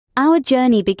Our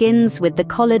journey begins with the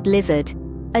collared lizard,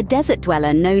 a desert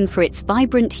dweller known for its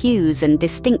vibrant hues and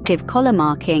distinctive collar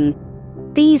marking.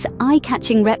 These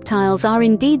eye-catching reptiles are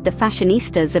indeed the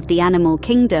fashionistas of the animal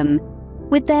kingdom,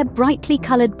 with their brightly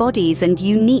colored bodies and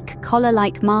unique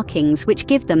collar-like markings which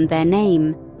give them their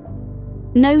name.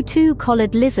 No two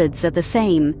collared lizards are the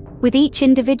same, with each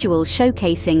individual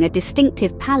showcasing a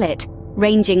distinctive palette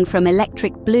ranging from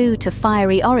electric blue to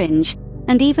fiery orange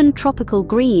and even tropical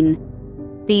green.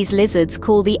 These lizards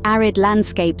call the arid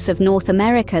landscapes of North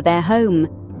America their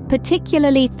home,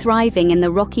 particularly thriving in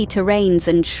the rocky terrains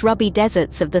and shrubby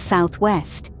deserts of the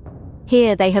Southwest.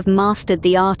 Here they have mastered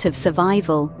the art of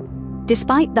survival.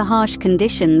 Despite the harsh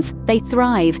conditions, they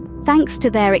thrive thanks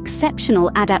to their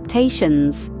exceptional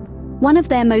adaptations. One of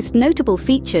their most notable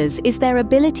features is their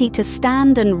ability to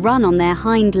stand and run on their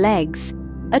hind legs,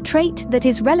 a trait that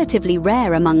is relatively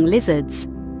rare among lizards.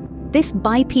 This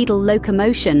bipedal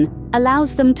locomotion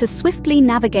allows them to swiftly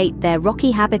navigate their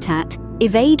rocky habitat,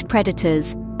 evade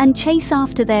predators, and chase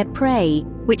after their prey,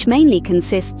 which mainly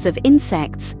consists of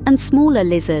insects and smaller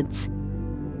lizards.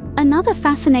 Another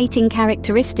fascinating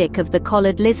characteristic of the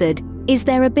collared lizard is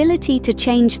their ability to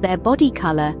change their body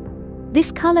color. This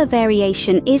color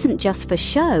variation isn't just for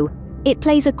show, it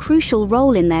plays a crucial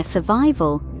role in their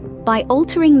survival. By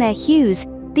altering their hues,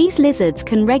 these lizards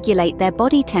can regulate their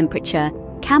body temperature,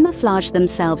 camouflage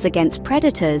themselves against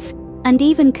predators, and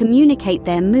even communicate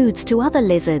their moods to other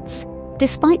lizards.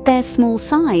 Despite their small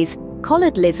size,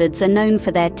 collared lizards are known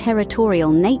for their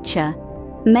territorial nature.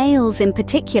 Males in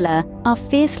particular are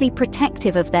fiercely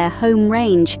protective of their home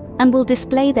range and will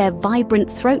display their vibrant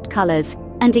throat colors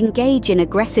and engage in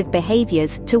aggressive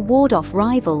behaviors to ward off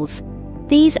rivals.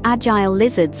 These agile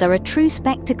lizards are a true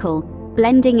spectacle,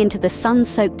 blending into the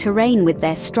sun-soaked terrain with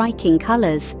their striking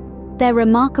colors. Their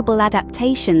remarkable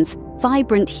adaptations,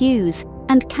 vibrant hues,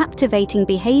 and captivating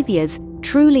behaviors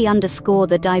truly underscore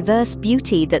the diverse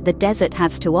beauty that the desert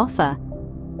has to offer.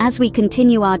 As we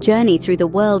continue our journey through the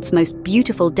world's most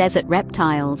beautiful desert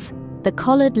reptiles, the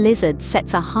collared lizard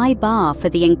sets a high bar for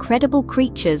the incredible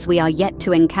creatures we are yet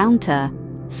to encounter.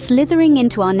 Slithering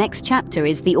into our next chapter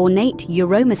is the ornate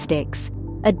Euromastix,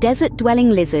 a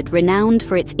desert-dwelling lizard renowned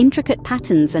for its intricate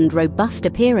patterns and robust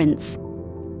appearance.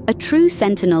 A true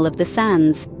sentinel of the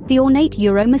sands, the ornate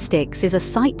Euromastix is a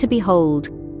sight to behold.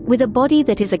 With a body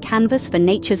that is a canvas for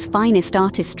nature's finest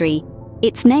artistry,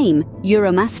 its name,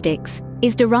 Euromastix,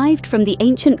 is derived from the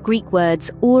ancient Greek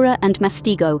words aura and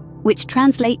mastigo, which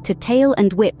translate to tail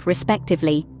and whip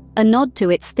respectively, a nod to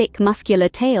its thick muscular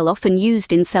tail often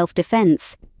used in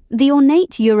self-defense. The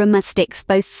ornate Euromastix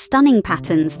boasts stunning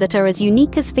patterns that are as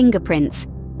unique as fingerprints,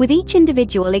 with each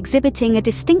individual exhibiting a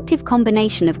distinctive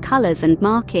combination of colors and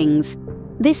markings.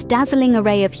 This dazzling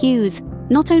array of hues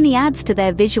not only adds to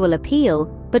their visual appeal,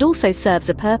 but also serves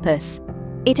a purpose.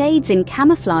 It aids in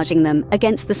camouflaging them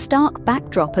against the stark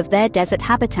backdrop of their desert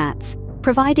habitats,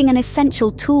 providing an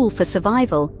essential tool for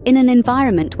survival in an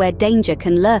environment where danger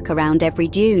can lurk around every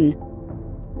dune.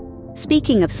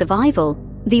 Speaking of survival,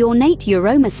 the ornate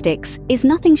Euromastix is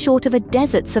nothing short of a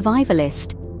desert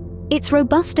survivalist. Its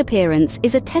robust appearance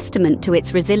is a testament to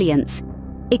its resilience.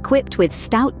 Equipped with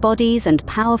stout bodies and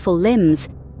powerful limbs,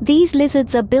 these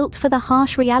lizards are built for the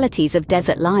harsh realities of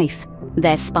desert life.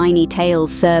 Their spiny tails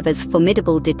serve as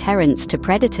formidable deterrents to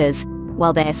predators,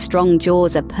 while their strong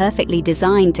jaws are perfectly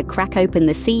designed to crack open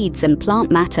the seeds and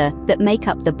plant matter that make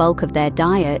up the bulk of their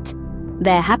diet.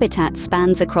 Their habitat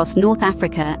spans across North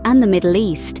Africa and the Middle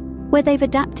East, where they've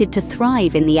adapted to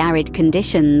thrive in the arid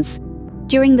conditions.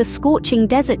 During the scorching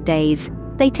desert days,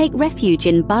 they take refuge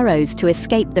in burrows to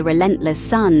escape the relentless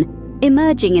sun,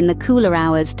 emerging in the cooler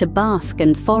hours to bask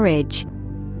and forage.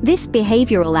 This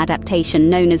behavioral adaptation,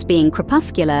 known as being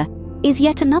crepuscular, is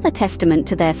yet another testament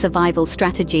to their survival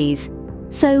strategies.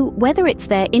 So, whether it's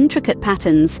their intricate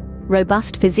patterns,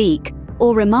 robust physique,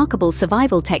 or remarkable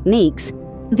survival techniques,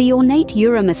 the ornate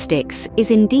Euromastix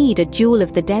is indeed a jewel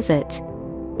of the desert.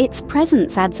 Its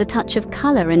presence adds a touch of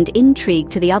color and intrigue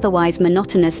to the otherwise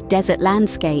monotonous desert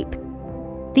landscape.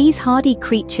 These hardy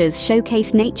creatures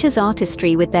showcase nature's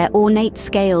artistry with their ornate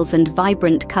scales and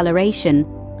vibrant coloration.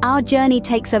 Our journey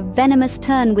takes a venomous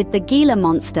turn with the Gila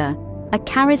monster, a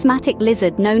charismatic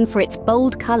lizard known for its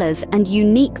bold colors and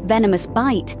unique venomous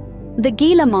bite. The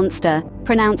Gila monster,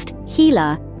 pronounced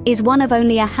Gila, is one of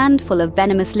only a handful of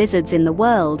venomous lizards in the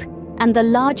world, and the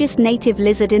largest native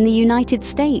lizard in the United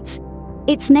States.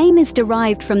 Its name is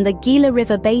derived from the Gila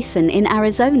River Basin in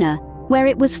Arizona, where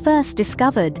it was first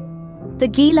discovered. The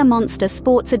Gila monster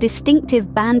sports a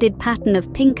distinctive banded pattern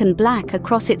of pink and black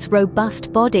across its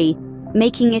robust body,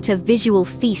 making it a visual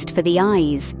feast for the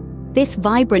eyes. This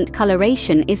vibrant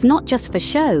coloration is not just for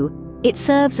show, it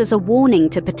serves as a warning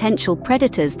to potential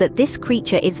predators that this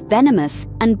creature is venomous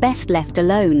and best left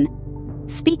alone.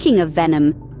 Speaking of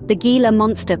venom, the Gila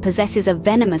monster possesses a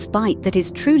venomous bite that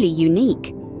is truly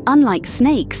unique. Unlike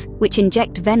snakes, which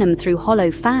inject venom through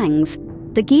hollow fangs,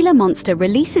 the Gila monster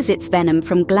releases its venom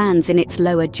from glands in its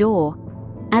lower jaw.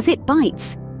 As it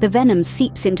bites, the venom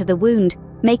seeps into the wound,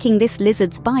 making this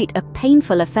lizard's bite a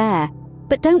painful affair.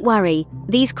 But don't worry,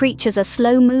 these creatures are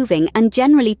slow-moving and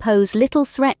generally pose little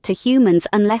threat to humans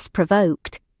unless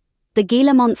provoked. The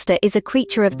Gila monster is a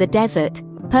creature of the desert,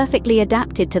 perfectly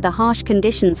adapted to the harsh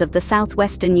conditions of the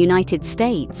southwestern United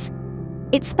States.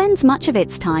 It spends much of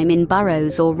its time in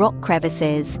burrows or rock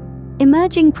crevices,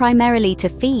 emerging primarily to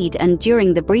feed and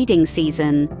during the breeding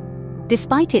season.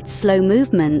 Despite its slow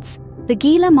movements, the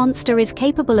Gila monster is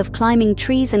capable of climbing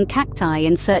trees and cacti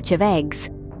in search of eggs,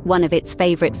 one of its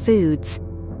favorite foods.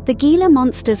 The Gila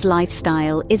monster's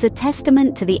lifestyle is a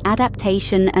testament to the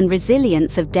adaptation and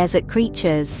resilience of desert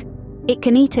creatures. It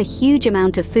can eat a huge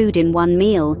amount of food in one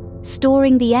meal,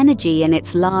 storing the energy in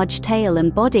its large tail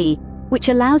and body, which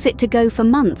allows it to go for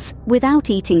months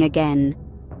without eating again.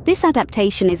 This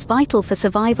adaptation is vital for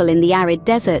survival in the arid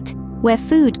desert, where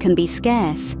food can be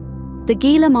scarce. The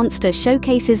Gila monster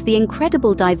showcases the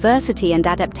incredible diversity and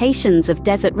adaptations of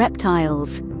desert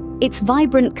reptiles. Its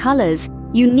vibrant colors,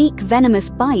 unique venomous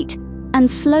bite, and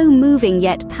slow-moving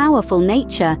yet powerful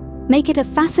nature make it a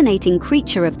fascinating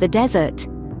creature of the desert.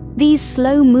 These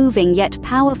slow-moving yet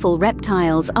powerful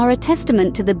reptiles are a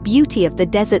testament to the beauty of the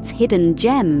desert's hidden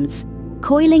gems.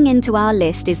 Coiling into our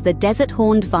list is the desert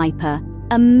horned viper,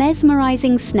 a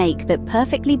mesmerizing snake that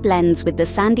perfectly blends with the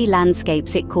sandy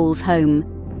landscapes it calls home.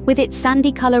 With its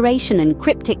sandy coloration and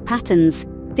cryptic patterns,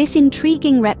 this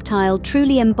intriguing reptile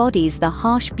truly embodies the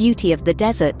harsh beauty of the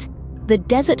desert. The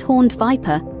desert horned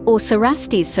viper, or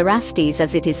Cerastes cerastes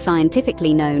as it is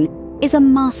scientifically known, is a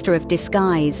master of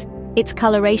disguise. Its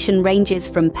coloration ranges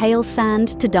from pale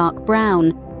sand to dark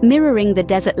brown, mirroring the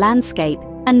desert landscape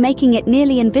and making it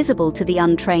nearly invisible to the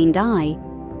untrained eye.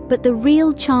 But the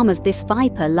real charm of this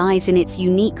viper lies in its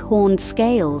unique horned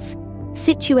scales.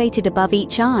 Situated above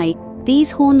each eye,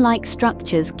 these horn-like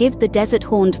structures give the desert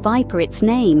horned viper its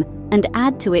name and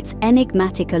add to its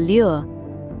enigmatic allure.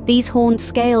 These horned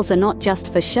scales are not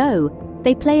just for show,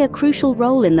 they play a crucial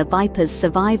role in the viper's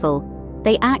survival.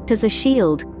 They act as a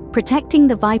shield, protecting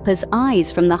the viper's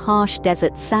eyes from the harsh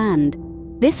desert sand.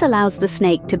 This allows the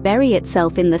snake to bury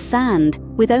itself in the sand,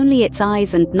 with only its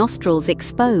eyes and nostrils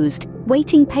exposed,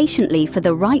 waiting patiently for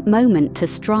the right moment to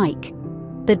strike.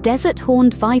 The desert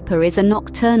horned viper is a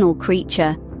nocturnal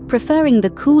creature, preferring the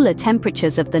cooler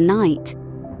temperatures of the night.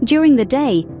 During the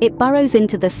day, it burrows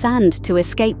into the sand to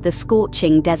escape the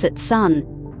scorching desert sun.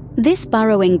 This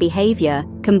burrowing behavior,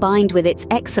 combined with its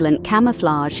excellent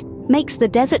camouflage, makes the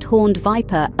desert horned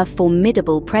viper a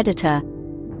formidable predator.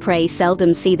 Prey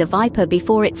seldom see the viper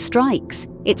before it strikes,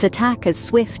 its attack as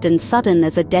swift and sudden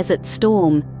as a desert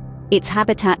storm. Its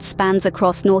habitat spans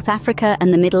across North Africa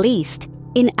and the Middle East,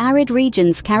 in arid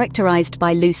regions characterized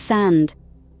by loose sand.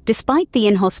 Despite the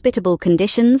inhospitable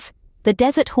conditions, the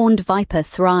desert horned viper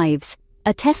thrives,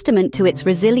 a testament to its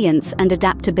resilience and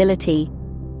adaptability.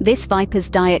 This viper's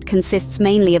diet consists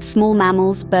mainly of small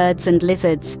mammals, birds, and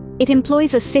lizards. It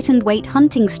employs a sit-and-wait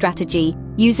hunting strategy,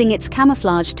 using its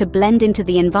camouflage to blend into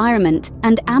the environment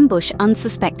and ambush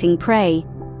unsuspecting prey.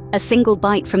 A single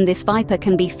bite from this viper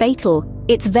can be fatal,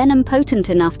 its venom potent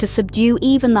enough to subdue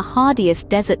even the hardiest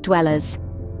desert dwellers.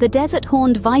 The desert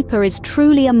horned viper is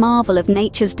truly a marvel of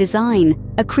nature's design,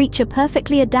 a creature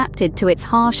perfectly adapted to its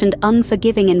harsh and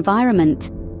unforgiving environment.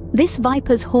 This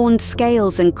viper's horned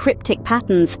scales and cryptic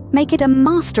patterns make it a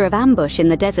master of ambush in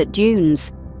the desert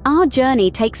dunes. Our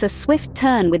journey takes a swift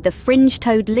turn with the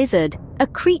fringe-toed lizard, a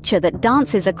creature that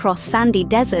dances across sandy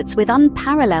deserts with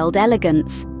unparalleled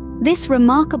elegance. This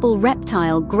remarkable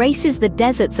reptile graces the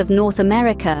deserts of North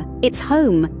America, its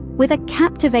home, with a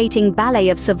captivating ballet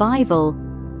of survival.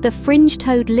 The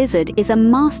fringe-toed lizard is a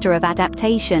master of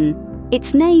adaptation.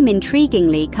 Its name,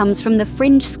 intriguingly, comes from the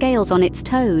fringe scales on its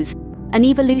toes, an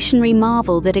evolutionary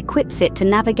marvel that equips it to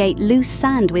navigate loose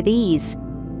sand with ease.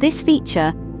 This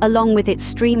feature, along with its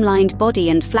streamlined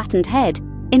body and flattened head,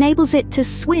 enables it to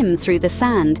swim through the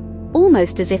sand,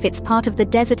 almost as if it's part of the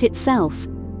desert itself.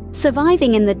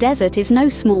 Surviving in the desert is no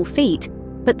small feat,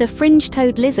 but the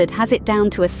fringe-toed lizard has it down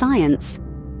to a science.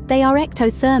 They are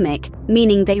ectothermic,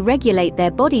 meaning they regulate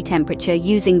their body temperature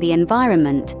using the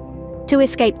environment. To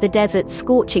escape the desert's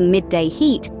scorching midday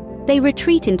heat, they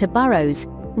retreat into burrows,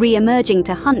 re-emerging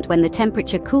to hunt when the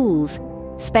temperature cools.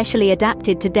 Specially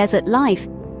adapted to desert life,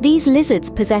 these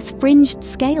lizards possess fringed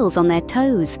scales on their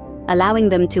toes, allowing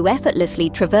them to effortlessly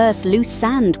traverse loose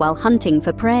sand while hunting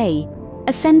for prey.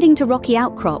 Ascending to rocky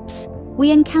outcrops,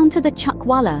 we encounter the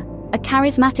chuckwalla, a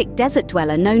charismatic desert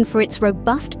dweller known for its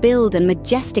robust build and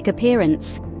majestic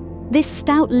appearance. This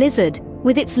stout lizard,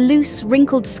 with its loose,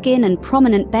 wrinkled skin and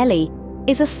prominent belly,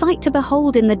 is a sight to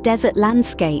behold in the desert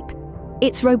landscape.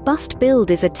 Its robust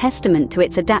build is a testament to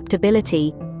its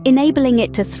adaptability, enabling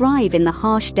it to thrive in the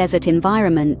harsh desert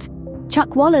environment.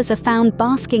 Chuckwallas are found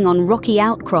basking on rocky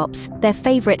outcrops, their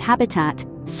favorite habitat,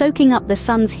 soaking up the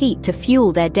sun's heat to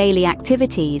fuel their daily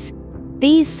activities.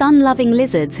 These sun-loving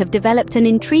lizards have developed an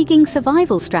intriguing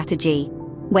survival strategy.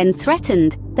 When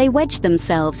threatened, they wedge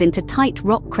themselves into tight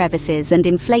rock crevices and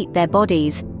inflate their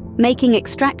bodies, making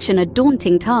extraction a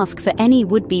daunting task for any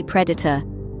would-be predator.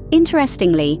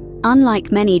 Interestingly,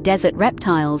 unlike many desert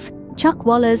reptiles,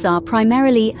 chuckwallas are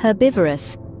primarily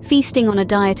herbivorous, feasting on a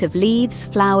diet of leaves,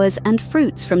 flowers, and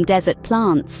fruits from desert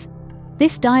plants.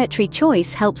 This dietary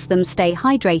choice helps them stay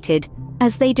hydrated,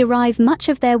 as they derive much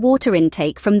of their water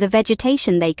intake from the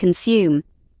vegetation they consume.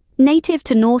 Native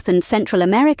to North and Central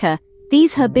America,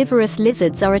 these herbivorous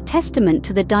lizards are a testament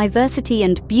to the diversity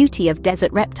and beauty of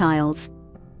desert reptiles.